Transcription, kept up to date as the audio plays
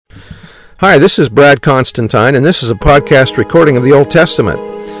Hi, this is Brad Constantine, and this is a podcast recording of the Old Testament.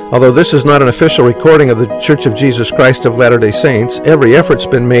 Although this is not an official recording of the Church of Jesus Christ of Latter-day Saints, every effort's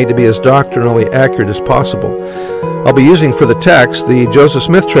been made to be as doctrinally accurate as possible. I'll be using for the text the Joseph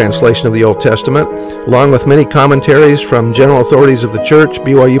Smith translation of the Old Testament, along with many commentaries from general authorities of the Church,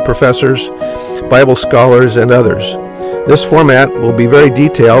 BYU professors, Bible scholars, and others. This format will be very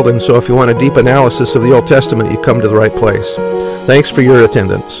detailed, and so if you want a deep analysis of the Old Testament, you come to the right place. Thanks for your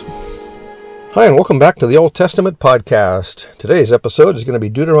attendance. Hi, and welcome back to the Old Testament podcast. Today's episode is going to be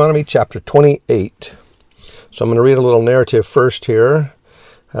Deuteronomy chapter 28. So I'm going to read a little narrative first here.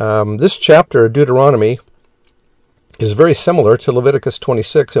 This chapter of Deuteronomy is very similar to Leviticus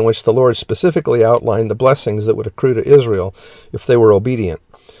 26, in which the Lord specifically outlined the blessings that would accrue to Israel if they were obedient,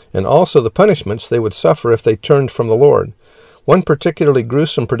 and also the punishments they would suffer if they turned from the Lord. One particularly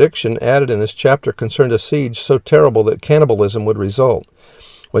gruesome prediction added in this chapter concerned a siege so terrible that cannibalism would result.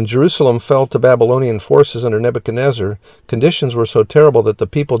 When Jerusalem fell to Babylonian forces under Nebuchadnezzar, conditions were so terrible that the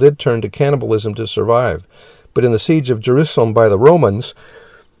people did turn to cannibalism to survive. But in the siege of Jerusalem by the Romans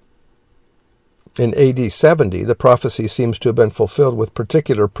in AD 70, the prophecy seems to have been fulfilled with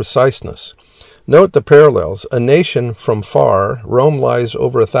particular preciseness. Note the parallels. A nation from far, Rome lies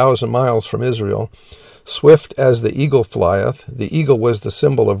over 1,000 miles from Israel. Swift as the eagle flieth, the eagle was the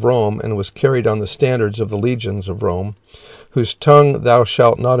symbol of Rome and was carried on the standards of the legions of Rome, whose tongue thou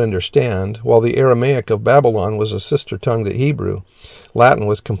shalt not understand, while the Aramaic of Babylon was a sister tongue to Hebrew. Latin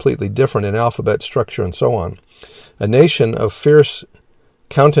was completely different in alphabet structure and so on. A nation of fierce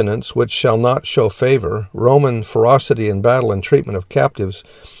countenance which shall not show favor, Roman ferocity in battle and treatment of captives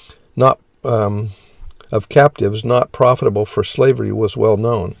not profitable for slavery was well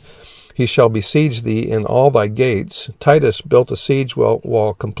known. He shall besiege thee in all thy gates. Titus built a siege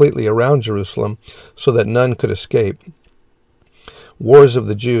wall completely around Jerusalem so that none could escape. Wars of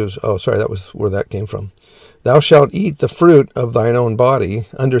the Jews. That was where that came from. Thou shalt eat the fruit of thine own body.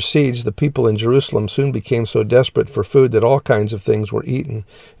 Under siege, the people in Jerusalem soon became so desperate for food that all kinds of things were eaten,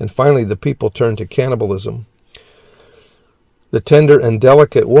 and finally the people turned to cannibalism. The tender and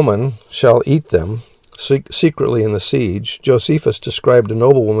delicate woman shall eat them secretly in the siege. Josephus described a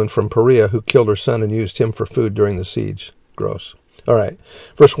noblewoman from Perea who killed her son and used him for food during the siege. Gross. All right,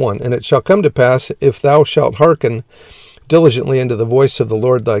 verse 1. And it shall come to pass, if thou shalt hearken diligently unto the voice of the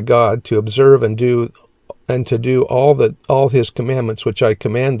Lord thy God, to observe and to do all his commandments which I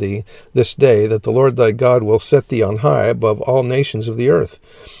command thee this day, that the Lord thy God will set thee on high above all nations of the earth.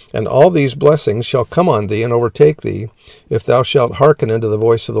 And all these blessings shall come on thee and overtake thee, if thou shalt hearken unto the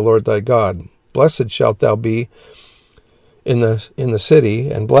voice of the Lord thy God. Blessed shalt thou be in the city,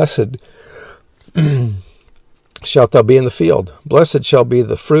 and blessed shalt thou be in the field. Blessed shall be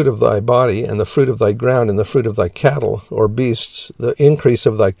the fruit of thy body, and the fruit of thy ground, and the fruit of thy cattle, or beasts, the increase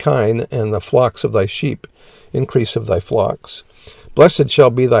of thy kine, and the flocks of thy sheep, increase of thy flocks. Blessed shall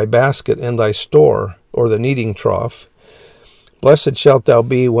be thy basket and thy store, or the kneading trough. Blessed shalt thou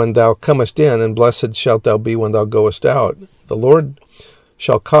be when thou comest in, and blessed shalt thou be when thou goest out. The Lord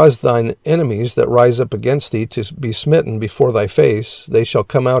shall cause thine enemies that rise up against thee to be smitten before thy face. They shall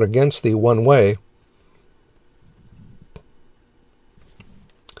come out against thee one way,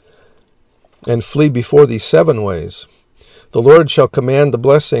 and flee before thee 7 ways. The Lord shall command the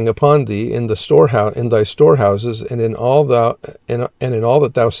blessing upon thee in thy storehouses, and in all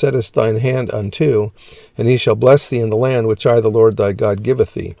that thou settest thine hand unto, and he shall bless thee in the land which I the Lord thy God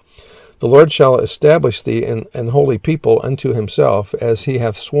giveth thee. The Lord shall establish thee an holy people unto himself, as he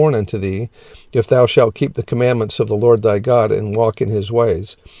hath sworn unto thee, if thou shalt keep the commandments of the Lord thy God, and walk in his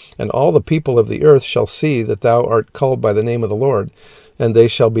ways. And all the people of the earth shall see that thou art called by the name of the Lord, and they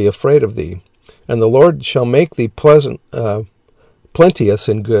shall be afraid of thee. And the Lord shall make thee plenteous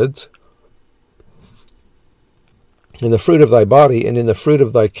in goods, in the fruit of thy body, and in the fruit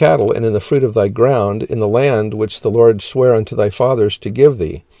of thy cattle, and in the fruit of thy ground, in the land which the Lord sware unto thy fathers to give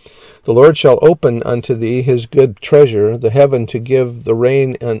thee. The Lord shall open unto thee his good treasure, the heaven, to give the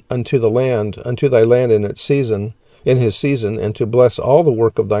rain unto thy land in his season, and to bless all the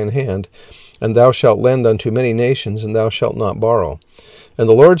work of thine hand. And thou shalt lend unto many nations, and thou shalt not borrow. And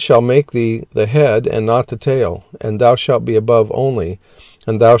the Lord shall make thee the head, and not the tail, and thou shalt be above only,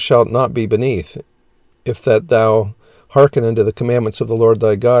 and thou shalt not be beneath, if that thou hearken unto the commandments of the Lord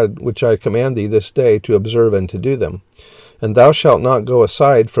thy God, which I command thee this day to observe and to do them. And thou shalt not go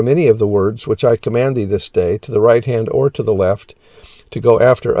aside from any of the words which I command thee this day, to the right hand or to the left, to go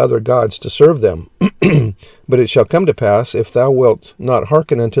after other gods to serve them. But it shall come to pass, if thou wilt not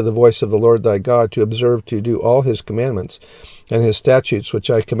hearken unto the voice of the Lord thy God, to observe to do all his commandments and his statutes which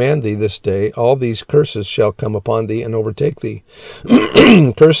I command thee this day, all these curses shall come upon thee and overtake thee.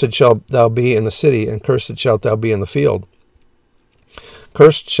 Cursed shalt thou be in the city, and cursed shalt thou be in the field.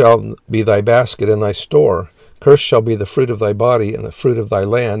 Cursed shall be thy basket and thy store. Cursed shall be the fruit of thy body, and the fruit of thy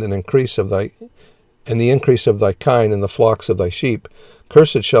land, and the increase of thy kind, and the flocks of thy sheep.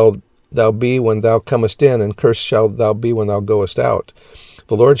 Cursed shall thou be when thou comest in, and cursed shalt thou be when thou goest out.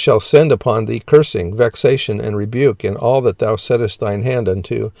 The Lord shall send upon thee cursing, vexation, and rebuke, in all that thou settest thine hand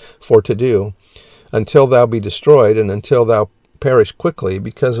unto for to do, until thou be destroyed, and until thou perish quickly,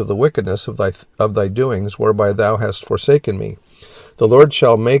 because of the wickedness of thy doings, whereby thou hast forsaken me. The Lord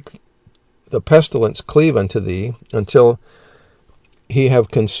shall make the pestilence cleave unto thee, until he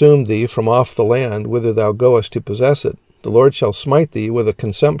have consumed thee from off the land whither thou goest to possess it. The Lord shall smite thee with a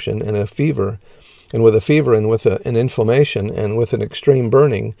consumption and a fever, and with an inflammation, and with an extreme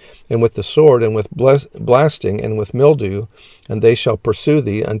burning, and with the sword, and with blasting, and with mildew, and they shall pursue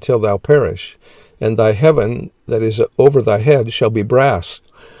thee until thou perish. And thy heaven that is over thy head shall be brass,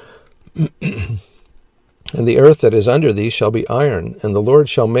 and the earth that is under thee shall be iron, and the Lord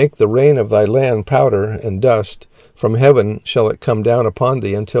shall make the rain of thy land powder and dust. From heaven shall it come down upon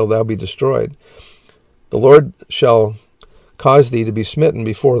thee until thou be destroyed. The Lord shall cause thee to be smitten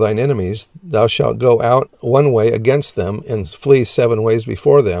before thine enemies. Thou shalt go out one way against them, and flee 7 ways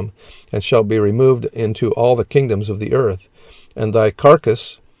before them, and shalt be removed into all the kingdoms of the earth. And thy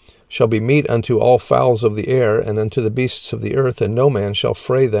carcass shall be meat unto all fowls of the air, and unto the beasts of the earth, and no man shall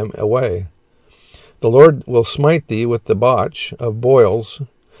fray them away. The Lord will smite thee with the botch of boils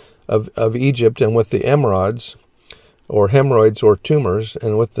of Egypt, and with the emerods, or hemorrhoids, or tumors,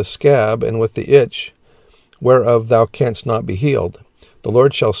 and with the scab, and with the itch, whereof thou canst not be healed. The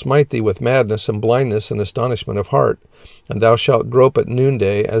Lord shall smite thee with madness, and blindness, and astonishment of heart. And thou shalt grope at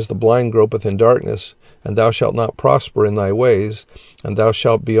noonday, as the blind gropeth in darkness, and thou shalt not prosper in thy ways, and thou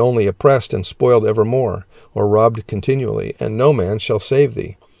shalt be only oppressed and spoiled evermore, or robbed continually, and no man shall save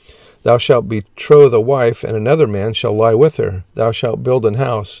thee. Thou shalt betroth a wife, and another man shall lie with her. Thou shalt build an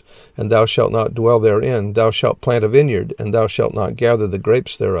house, and thou shalt not dwell therein. Thou shalt plant a vineyard, and thou shalt not gather the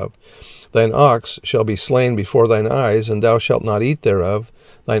grapes thereof. Thine ox shall be slain before thine eyes, and thou shalt not eat thereof.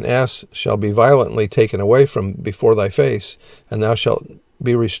 Thine ass shall be violently taken away from before thy face, and thou shalt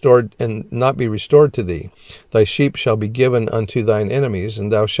be restored, and not be restored to thee. Thy sheep shall be given unto thine enemies,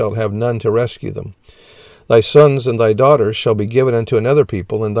 and thou shalt have none to rescue them. Thy sons and thy daughters shall be given unto another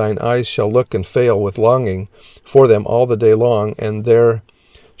people, and thine eyes shall look and fail with longing for them all the day long, and there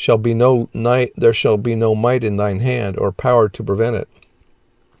shall be no might in thine hand, or power to prevent it.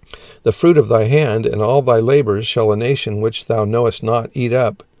 The fruit of thy hand and all thy labors shall a nation which thou knowest not eat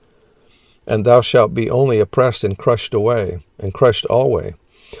up, and thou shalt be only oppressed and crushed alway,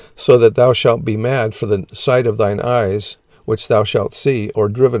 so that thou shalt be mad for the sight of thine eyes, which thou shalt see, or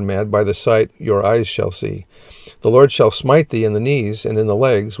driven mad by the sight your eyes shall see. The Lord shall smite thee in the knees and in the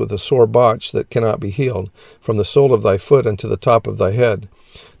legs with a sore botch that cannot be healed, from the sole of thy foot unto the top of thy head.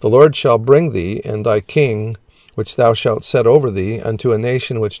 The Lord shall bring thee and thy king, which thou shalt set over thee, unto a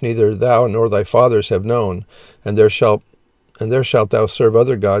nation which neither thou nor thy fathers have known, and there shalt thou serve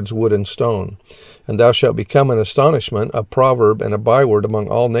other gods, wood and stone. And thou shalt become an astonishment, a proverb, and a byword among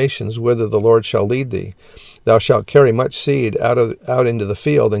all nations, whither the Lord shall lead thee. Thou shalt carry much seed out into the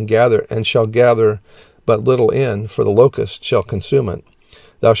field, and shall gather but little in, for the locust shall consume it.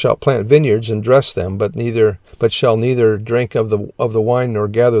 Thou shalt plant vineyards and dress them, but shall neither drink of the wine nor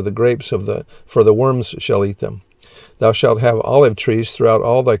gather the grapes for the worms shall eat them. Thou shalt have olive trees throughout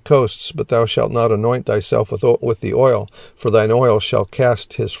all thy coasts, but thou shalt not anoint thyself with the oil, for thine oil shall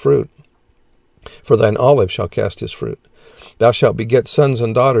cast his fruit. For thine olive shall cast his fruit. Thou shalt beget sons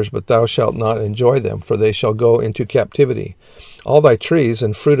and daughters, but thou shalt not enjoy them, for they shall go into captivity. All thy trees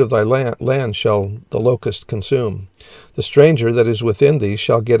and fruit of thy land shall the locust consume. The stranger that is within thee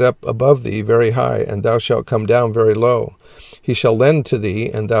shall get up above thee very high, and thou shalt come down very low. He shall lend to thee,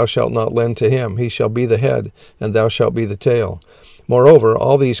 and thou shalt not lend to him. He shall be the head, and thou shalt be the tail. Moreover,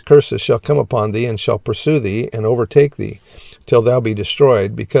 all these curses shall come upon thee, and shall pursue thee, and overtake thee, till thou be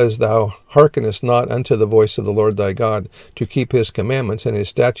destroyed, because thou hearkenest not unto the voice of the Lord thy God, to keep his commandments and his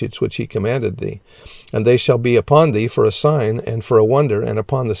statutes which he commanded thee. And they shall be upon thee for a sign and for a wonder, and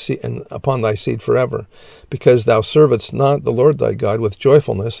upon thy seed forever, because thou servedst not the Lord thy God with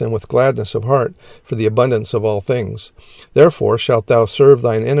joyfulness and with gladness of heart, for the abundance of all things. Therefore shalt thou serve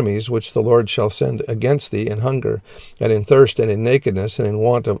thine enemies, which the Lord shall send against thee in hunger, and in thirst, and in nakedness and in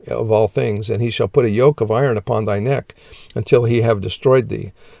want of all things, and he shall put a yoke of iron upon thy neck, until he have destroyed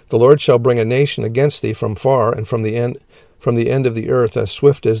thee. The Lord shall bring a nation against thee from far, and from the end of the earth, as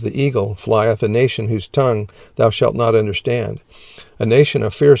swift as the eagle, flieth a nation whose tongue thou shalt not understand. A nation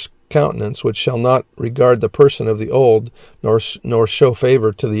of fierce countenance, which shall not regard the person of the old, nor show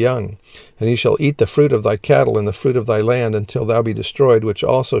favor to the young. And he shall eat the fruit of thy cattle and the fruit of thy land, until thou be destroyed, which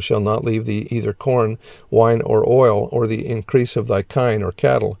also shall not leave thee either corn, wine, or oil, or the increase of thy kine, or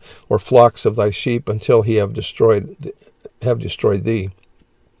cattle, or flocks of thy sheep, until he have destroyed thee.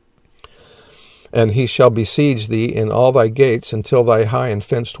 And he shall besiege thee in all thy gates, until thy high and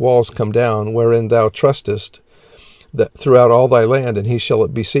fenced walls come down, wherein thou trustest, that throughout all thy land, and he shall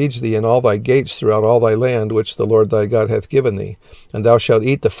besiege thee in all thy gates throughout all thy land, which the Lord thy God hath given thee. And thou shalt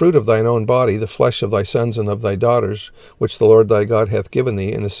eat the fruit of thine own body, the flesh of thy sons and of thy daughters, which the Lord thy God hath given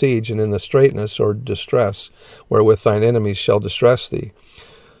thee, in the siege and in the straitness or distress, wherewith thine enemies shall distress thee.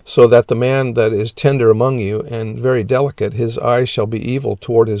 So that the man that is tender among you, and very delicate, his eye shall be evil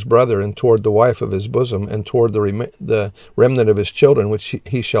toward his brother, and toward the wife of his bosom, and toward the remnant of his children, which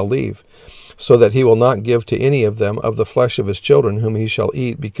he shall leave. So that he will not give to any of them of the flesh of his children, whom he shall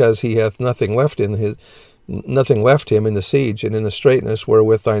eat, because he hath nothing left him in the siege, and in the straitness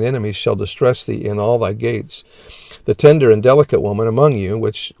wherewith thine enemies shall distress thee in all thy gates. The tender and delicate woman among you,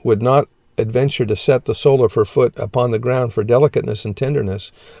 which would not adventure to set the sole of her foot upon the ground for delicateness and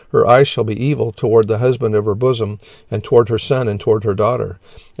tenderness, her eyes shall be evil toward the husband of her bosom, and toward her son, and toward her daughter,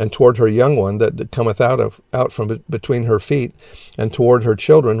 and toward her young one that cometh out from between her feet, and toward her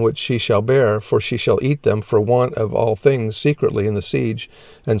children which she shall bear, for she shall eat them for want of all things secretly in the siege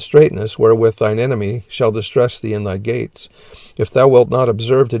and straitness, wherewith thine enemy shall distress thee in thy gates. If thou wilt not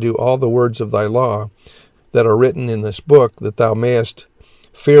observe to do all the words of thy law that are written in this book, that thou mayest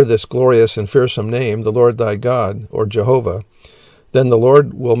fear this glorious and fearsome name, the Lord thy God, or Jehovah, then the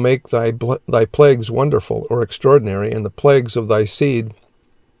Lord will make thy plagues wonderful or extraordinary, and the plagues of thy seed,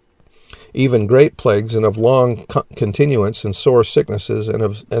 even great plagues, and of long continuance, and sore sicknesses, and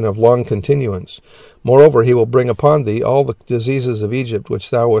of long continuance. Moreover, he will bring upon thee all the diseases of Egypt which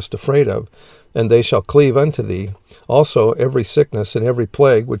thou wast afraid of, and they shall cleave unto thee. Also every sickness and every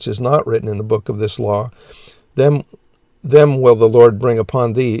plague which is not written in the book of this law, them will the Lord bring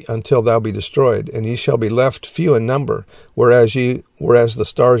upon thee, until thou be destroyed, and ye shall be left few in number, whereas the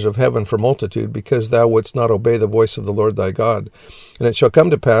stars of heaven for multitude, because thou wouldst not obey the voice of the Lord thy God. And it shall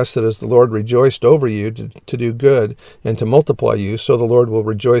come to pass that as the Lord rejoiced over you to do good and to multiply you, so the Lord will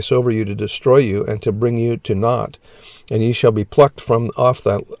rejoice over you to destroy you and to bring you to naught. And ye shall be plucked from off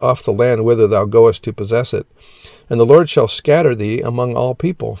the land whither thou goest to possess it. And the Lord shall scatter thee among all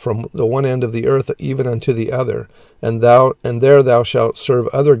people, from the one end of the earth even unto the other. And there thou shalt serve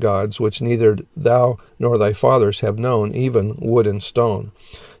other gods, which neither thou nor thy fathers have known, even wood and stone.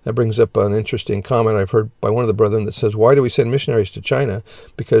 That brings up an interesting comment I've heard by one of the brethren that says, why do we send missionaries to China?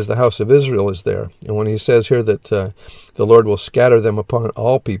 Because the house of Israel is there. And when he says here that the Lord will scatter them upon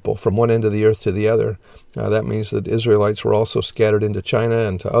all people, from one end of the earth to the other, that means that Israelites were also scattered into China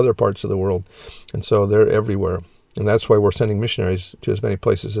and to other parts of the world. And so they're everywhere. And that's why we're sending missionaries to as many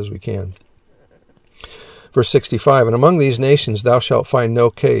places as we can. Verse 65, and among these nations thou shalt find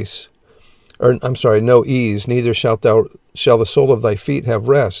no ease, neither shall the sole of thy feet have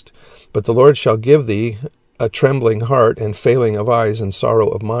rest. But the Lord shall give thee a trembling heart, and failing of eyes, and sorrow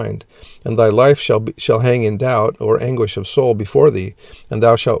of mind. And thy life shall hang in doubt, or anguish of soul before thee, and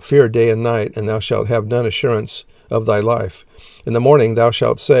thou shalt fear day and night, and thou shalt have none assurance of thy life. In the morning thou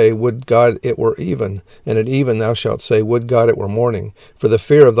shalt say, would God it were even, and at even thou shalt say, would God it were morning, for the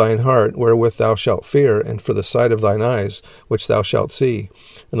fear of thine heart wherewith thou shalt fear, and for the sight of thine eyes which thou shalt see.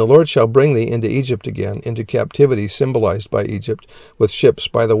 And the Lord shall bring thee into Egypt again, into captivity symbolized by Egypt, with ships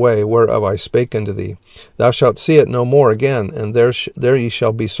by the way, whereof I spake unto thee. Thou shalt see it no more again, and there ye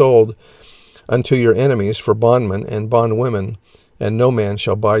shall be sold unto your enemies for bondmen and bondwomen, and no man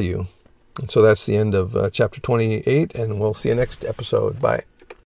shall buy you. And so that's the end of chapter 28, and we'll see you next episode. Bye.